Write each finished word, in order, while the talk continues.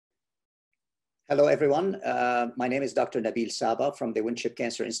Hello, everyone. My name is Dr. Nabil Saba from the Winship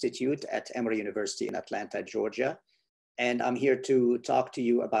Cancer Institute at Emory University in Atlanta, Georgia. And I'm here to talk to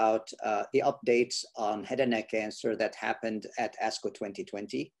you about the updates on head and neck cancer that happened at ASCO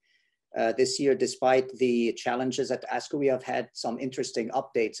 2020. This year, despite the challenges at ASCO, we have had some interesting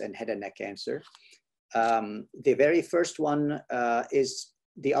updates in head and neck cancer. The very first one is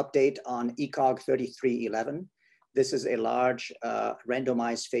the update on Acog 3311. This is a large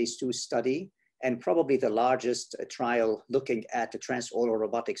randomized phase 2 study and probably the largest trial looking at the transoral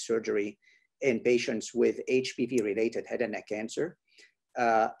robotic surgery in patients with HPV-related head and neck cancer.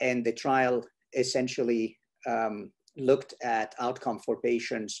 And the trial essentially looked at outcome for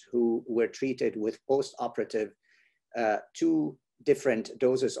patients who were treated with post-operative 2 different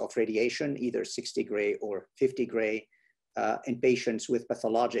doses of radiation, either 60 gray or 50 gray, in patients with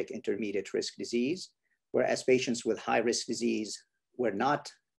pathologic intermediate risk disease, whereas patients with high risk disease were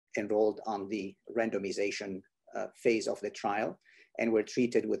not enrolled on the randomization phase of the trial and were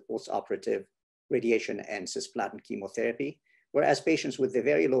treated with post-operative radiation and cisplatin chemotherapy, whereas patients with the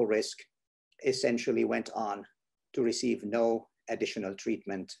very low risk essentially went on to receive no additional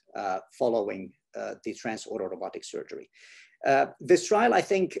treatment following the transoral robotic surgery. This trial, I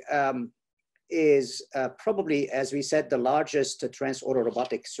think, is probably, as we said, the largest transoral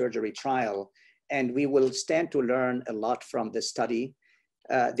robotic surgery trial, and we will stand to learn a lot from this study.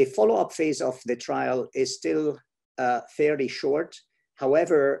 The follow-up phase of the trial is still fairly short.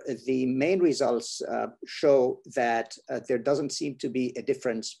 However, the main results show that there doesn't seem to be a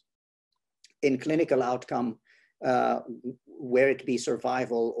difference in clinical outcome, where it be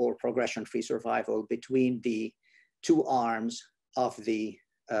survival or progression-free survival, between the 2 arms of the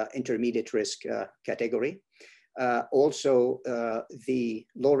intermediate risk category. Also, the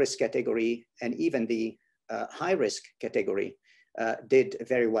low-risk category and even the high-risk category did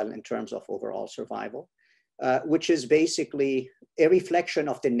very well in terms of overall survival, which is basically a reflection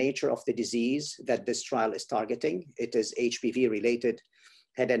of the nature of the disease that this trial is targeting. It is HPV-related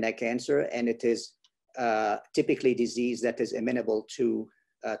head and neck cancer, and it is typically disease that is amenable to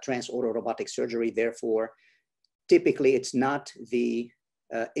transoral robotic surgery. Therefore, typically it's not the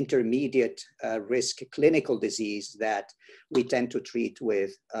intermediate risk clinical disease that we tend to treat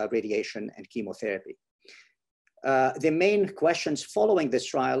with radiation and chemotherapy. The main questions following this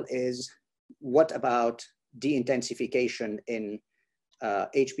trial is, what about de-intensification in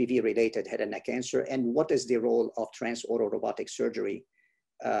HPV-related head and neck cancer, and what is the role of transoral robotic surgery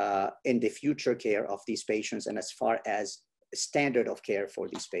in the future care of these patients and as far as standard of care for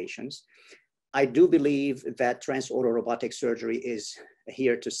these patients? I do believe that transoral robotic surgery is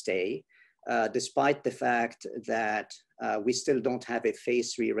here to stay, despite the fact that we still don't have a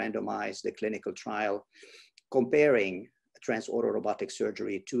phase 3 randomized clinical trial comparing transoral robotic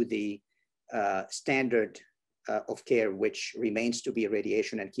surgery to the standard of care, which remains to be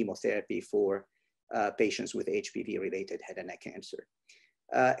radiation and chemotherapy for patients with HPV-related head and neck cancer.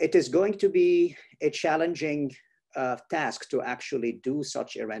 It is going to be a challenging task to actually do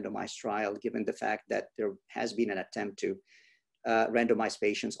such a randomized trial, given the fact that there has been an attempt to randomize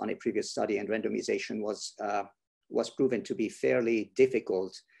patients on a previous study, and randomization was proven to be fairly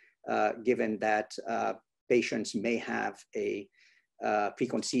difficult, given that patients may have a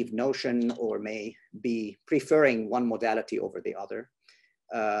preconceived notion or may be preferring one modality over the other.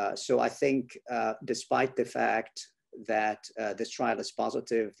 So I think despite the fact that this trial is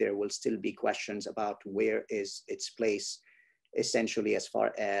positive, there will still be questions about where is its place, essentially, as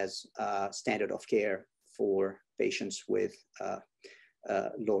far as standard of care for patients with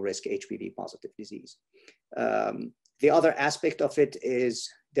low-risk HPV-positive disease. The other aspect of it is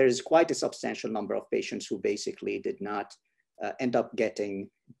there is quite a substantial number of patients who basically did not end up getting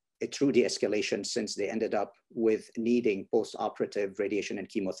a true de-escalation, since they ended up with needing post-operative radiation and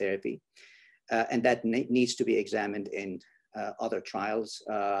chemotherapy. And that needs to be examined in other trials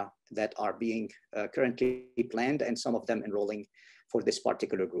that are being currently planned, and some of them enrolling for this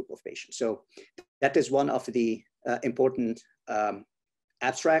particular group of patients. So that is one of the important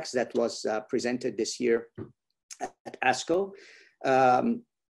abstracts that was presented this year at ASCO.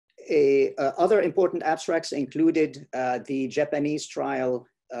 Other important abstracts included the Japanese trial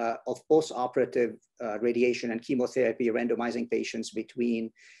of post-operative radiation and chemotherapy, randomizing patients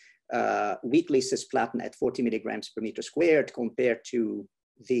between weekly cisplatin at 40 milligrams per meter squared compared to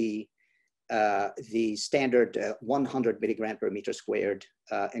the standard 100 milligram per meter squared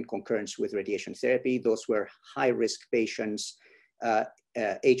in concurrence with radiation therapy. Those were high-risk patients,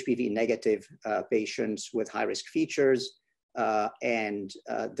 HPV negative patients with high-risk features. And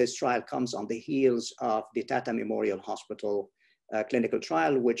this trial comes on the heels of the Tata Memorial Hospital clinical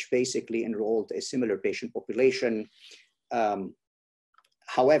trial, which basically enrolled a similar patient population.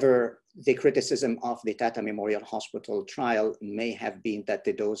 However, the criticism of the Tata Memorial Hospital trial may have been that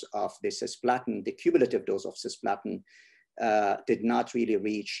the dose of the cisplatin, the cumulative dose of cisplatin, did not really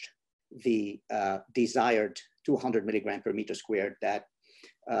reach the desired 200 milligram per meter squared that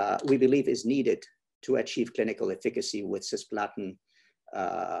we believe is needed to achieve clinical efficacy with cisplatin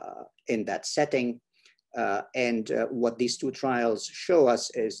in that setting. What these two trials show us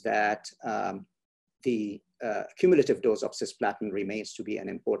is that the cumulative dose of cisplatin remains to be an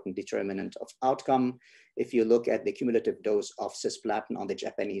important determinant of outcome. If you look at the cumulative dose of cisplatin on the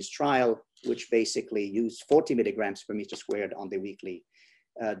Japanese trial, which basically used 40 milligrams per meter squared on the weekly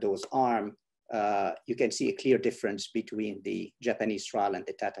dose arm, you can see a clear difference between the Japanese trial and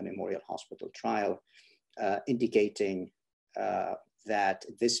the Tata Memorial Hospital trial, indicating that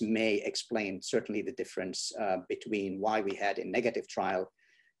this may explain certainly the difference between why we had a negative trial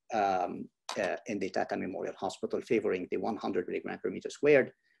in the Tata Memorial Hospital favoring the 100 milligram per meter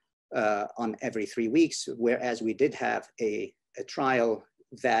squared on every 3 weeks, whereas we did have a trial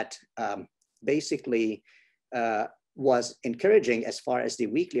that basically was encouraging as far as the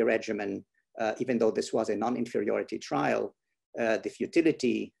weekly regimen, even though this was a non-inferiority trial, the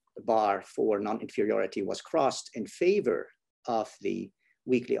futility bar for non-inferiority was crossed in favor of the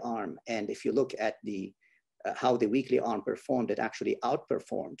weekly arm. And if you look at the how the weekly arm performed, it actually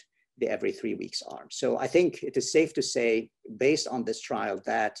outperformed the every 3 weeks arm. So I think it is safe to say, based on this trial,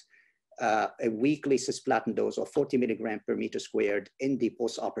 that a weekly cisplatin dose of 40 milligram per meter squared in the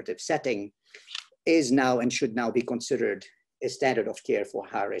postoperative setting is now and should now be considered a standard of care for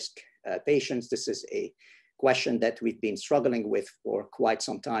high-risk patients. This is a question that we've been struggling with for quite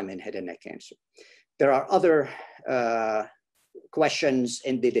some time in head and neck cancer. There are other questions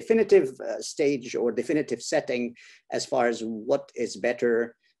in the definitive stage or definitive setting as far as what is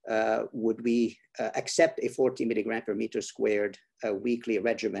better. Would we accept a 40 milligram per meter squared weekly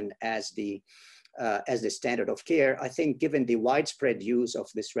regimen as the standard of care? I think given the widespread use of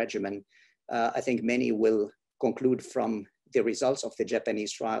this regimen, I think many will conclude from the results of the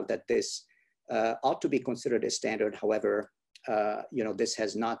Japanese trial that this ought to be considered a standard. However, this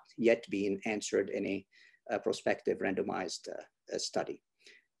has not yet been answered in a prospective randomized study.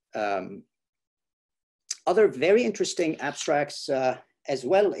 Other very interesting abstracts as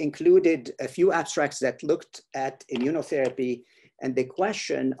well included a few abstracts that looked at immunotherapy and the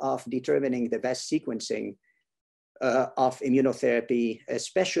question of determining the best sequencing of immunotherapy,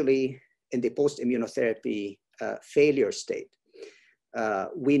 especially in the post-immunotherapy failure state.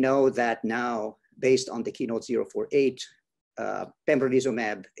 We know that now, based on the Keynote-048,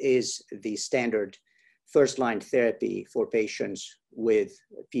 pembrolizumab is the standard first-line therapy for patients with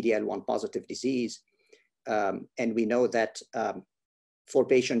PD-L1 positive disease. And we know that for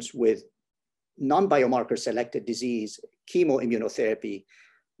patients with non-biomarker selected disease, chemoimmunotherapy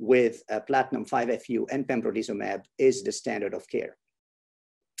with platinum 5-FU and pembrolizumab is the standard of care.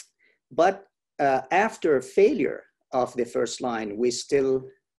 But after failure of the first line, we still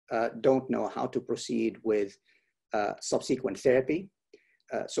don't know how to proceed with subsequent therapy.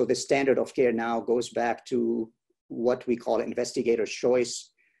 So the standard of care now goes back to what we call investigator's choice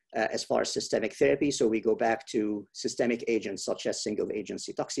as far as systemic therapy. So we go back to systemic agents such as single agent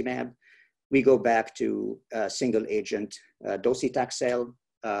cetuximab. We go back to single agent docetaxel.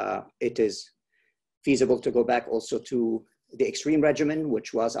 It is feasible to go back also to the extreme regimen,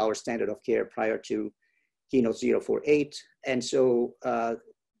 which was our standard of care prior to Keynote-048. And so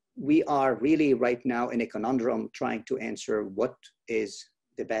we are really right now in a conundrum trying to answer what is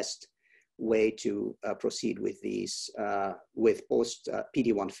the best way to proceed with these, with post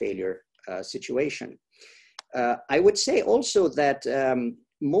PD-1 failure situation. I would say also that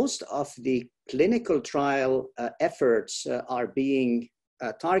most of the clinical trial efforts are being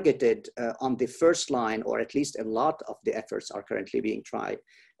targeted on the first line, or at least a lot of the efforts are currently being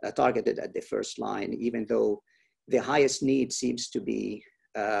targeted at the first line, even though the highest need seems to be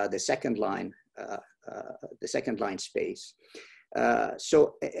the second line space.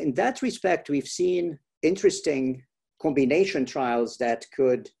 So in that respect, we've seen interesting combination trials that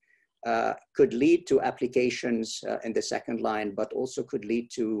could lead to applications in the second line, but also could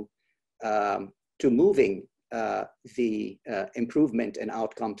lead to moving the improvement in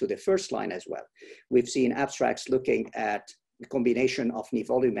outcome to the first line as well. We've seen abstracts looking at the combination of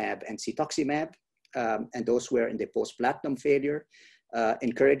nivolumab and cetuximab, and those were in the post-platinum failure,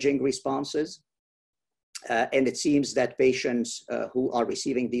 encouraging responses. And it seems that patients who are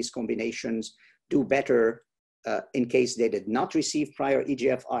receiving these combinations do better in case they did not receive prior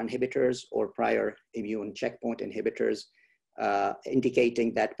EGFR inhibitors or prior immune checkpoint inhibitors.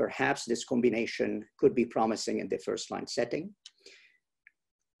 indicating that perhaps this combination could be promising in the first-line setting.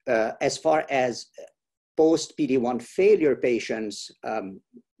 As far as post-PD-1 failure patients,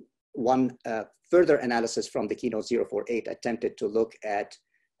 one further analysis from the Keynote-048 attempted to look at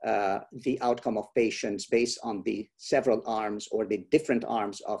the outcome of patients based on the several arms or the different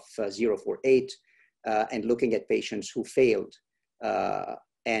arms of 048 and looking at patients who failed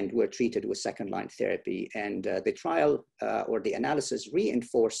and were treated with second-line therapy. And the trial or the analysis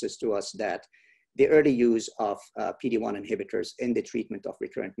reinforces to us that the early use of PD-1 inhibitors in the treatment of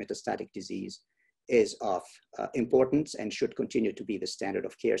recurrent metastatic disease is of importance and should continue to be the standard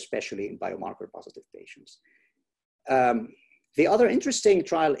of care, especially in biomarker-positive patients. The other interesting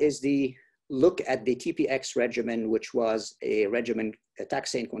trial is the look at the TPX regimen, which was a regimen, a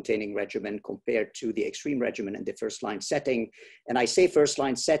taxane-containing regimen compared to the extreme regimen in the first-line setting. And I say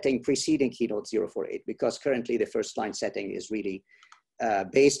first-line setting preceding Keynote-048 because currently the first-line setting is really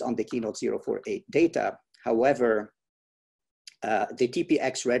based on the Keynote-048 data. However, the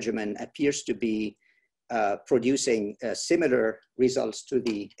TPX regimen appears to be producing similar results to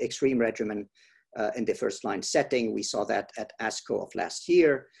the extreme regimen in the first-line setting. We saw that at ASCO of last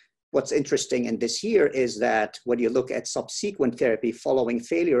year. What's interesting in this year is that when you look at subsequent therapy following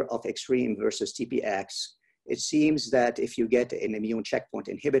failure of extreme versus TPX, it seems that if you get an immune checkpoint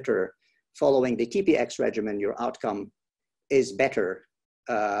inhibitor following the TPX regimen, your outcome is better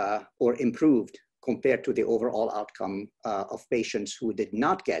or improved compared to the overall outcome of patients who did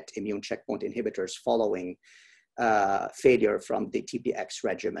not get immune checkpoint inhibitors following failure from the TPX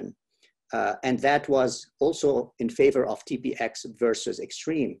regimen. And that was also in favor of TPX versus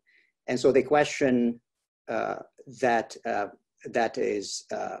extreme. And so the question that is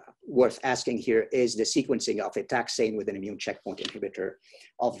worth asking here is the sequencing of a taxane with an immune checkpoint inhibitor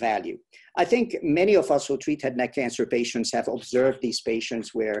of value. I think many of us who treat head and neck cancer patients have observed these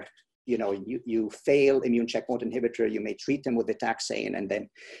patients where you fail immune checkpoint inhibitor, you may treat them with the taxane and then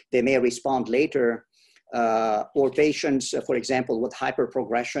they may respond later. Or patients, for example, with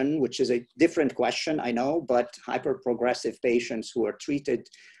hyperprogression, which is a different question, I know, but hyperprogressive patients who are treated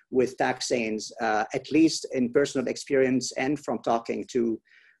with taxanes, at least in personal experience and from talking to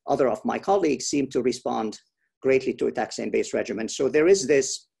other of my colleagues, seem to respond greatly to a taxane-based regimen. So there is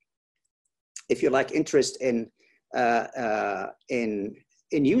this, if you like, interest in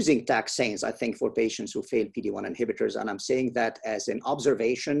using taxanes, I think, for patients who fail PD-1 inhibitors. And I'm saying that as an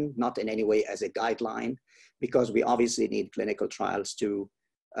observation, not in any way as a guideline, because we obviously need clinical trials to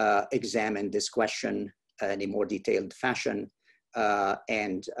examine this question in a more detailed fashion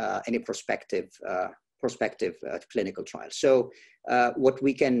and any prospective clinical trials. So what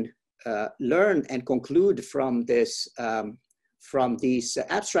we can learn and conclude from this, from these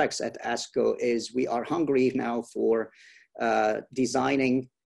abstracts at ASCO is we are hungry now for designing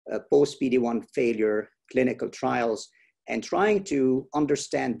post-PD-1 failure clinical trials and trying to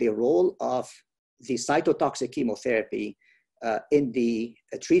understand the role of the cytotoxic chemotherapy in the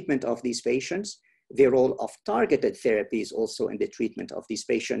treatment of these patients, the role of targeted therapies also in the treatment of these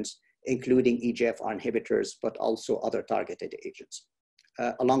patients, including EGFR inhibitors, but also other targeted agents.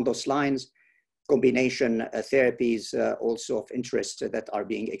 Along those lines, combination therapies also of interest that are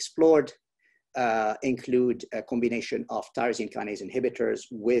being explored include a combination of tyrosine kinase inhibitors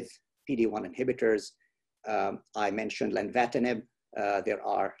with PD-1 inhibitors. I mentioned lenvatinib. There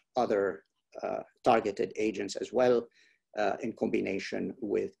are other targeted agents as well in combination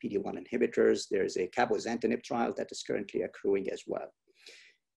with PD-1 inhibitors. There's a cabozantinib trial that is currently accruing as well.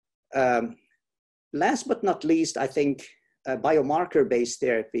 Last but not least, I think biomarker-based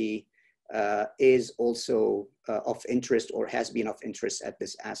therapy is also of interest or has been of interest at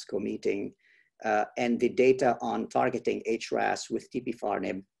this ASCO meeting. And the data on targeting HRAS with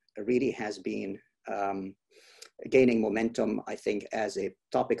tipifarnib really has been gaining momentum, I think, as a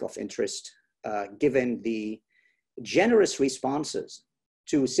topic of interest, given the generous responses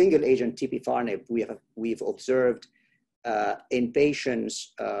to single agent tipifarnib we've observed in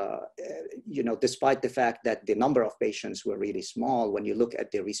patients, despite the fact that the number of patients were really small. When you look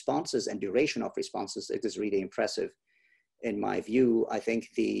at the responses and duration of responses, it is really impressive. In my view, I think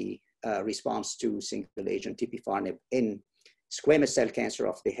the response to single agent tipifarnib in squamous cell cancer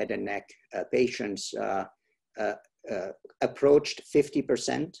of the head and neck patients approached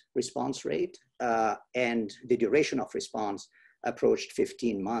 50% response rate, and the duration of response approached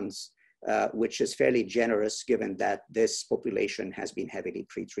 15 months, which is fairly generous given that this population has been heavily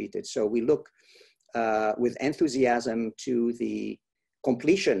pretreated. So we look with enthusiasm to the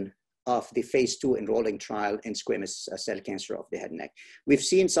completion of the phase 2 enrolling trial in squamous cell cancer of the head and neck. We've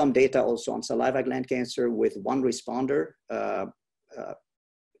seen some data also on saliva gland cancer with one responder.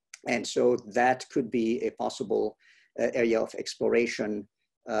 And so that could be a possible area of exploration,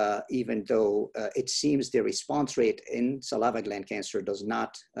 even though it seems the response rate in saliva gland cancer does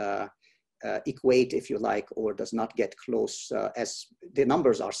not equate, if you like, or does not get close, as the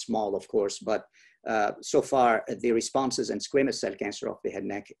numbers are small, of course, but so far the responses in squamous cell cancer of the head and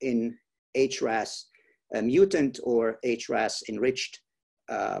neck in HRAS mutant or HRAS enriched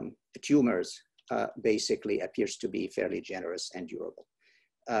tumors basically appears to be fairly generous and durable.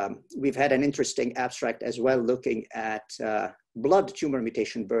 We've had an interesting abstract as well looking at blood tumor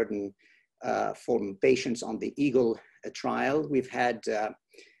mutation burden from patients on the EAGLE trial.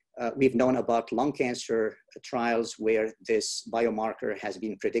 We've known about lung cancer trials where this biomarker has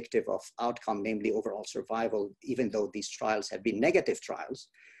been predictive of outcome, namely overall survival, even though these trials have been negative trials.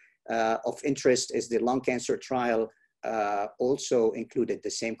 Of interest is the lung cancer trial also included the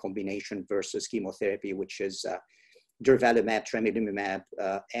same combination versus chemotherapy, which is durvalumab, tremelimumab,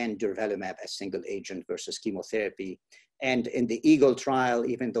 and durvalumab as single agent versus chemotherapy. And in the EAGLE trial,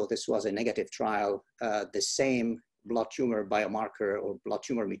 even though this was a negative trial, the same blood tumor biomarker or blood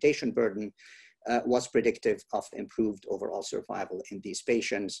tumor mutation burden was predictive of improved overall survival in these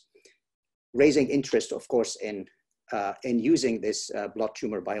patients, raising interest, of course, in using this blood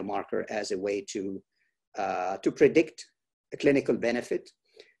tumor biomarker as a way to predict a clinical benefit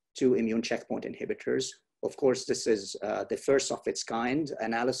to immune checkpoint inhibitors. Of course, this is the first of its kind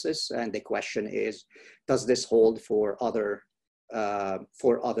analysis, and the question is, does this hold for other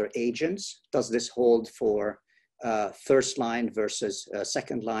agents? Does this hold for first line versus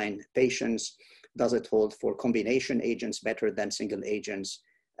second line patients? Does it hold for combination agents better than single agents?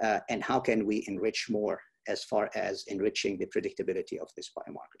 And how can we enrich more as far as enriching the predictability of this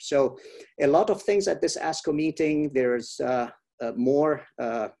biomarker? So a lot of things at this ASCO meeting. There's more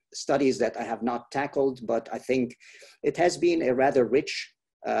studies that I have not tackled, but I think it has been a rather rich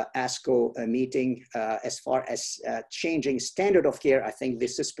ASCO meeting as far as changing standard of care. I think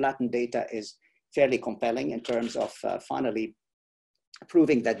this cisplatin data is fairly compelling in terms of finally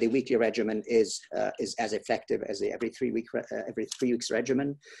proving that the weekly regimen is as effective as the every 3 weeks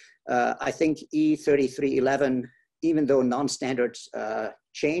regimen. I think E3311, even though non-standard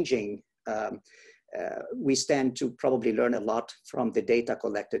changing, we stand to probably learn a lot from the data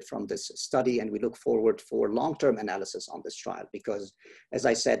collected from this study, and we look forward for long-term analysis on this trial because, as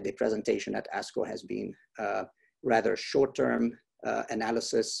I said, the presentation at ASCO has been rather short-term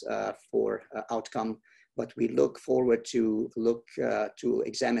analysis for outcome, but we look forward to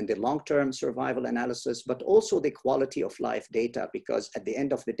examine the long-term survival analysis, but also the quality of life data, because at the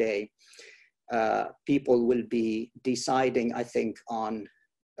end of the day, people will be deciding, I think, on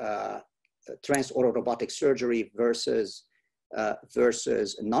transoral robotic surgery versus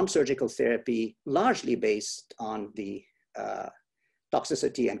non-surgical therapy, largely based on the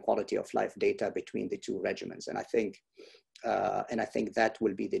toxicity and quality of life data between the two regimens. And I think that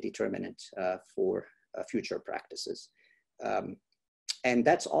will be the determinant for future practices. And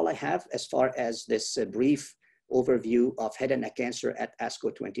that's all I have as far as this brief overview of head and neck cancer at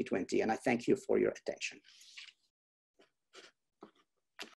ASCO 2020. And I thank you for your attention.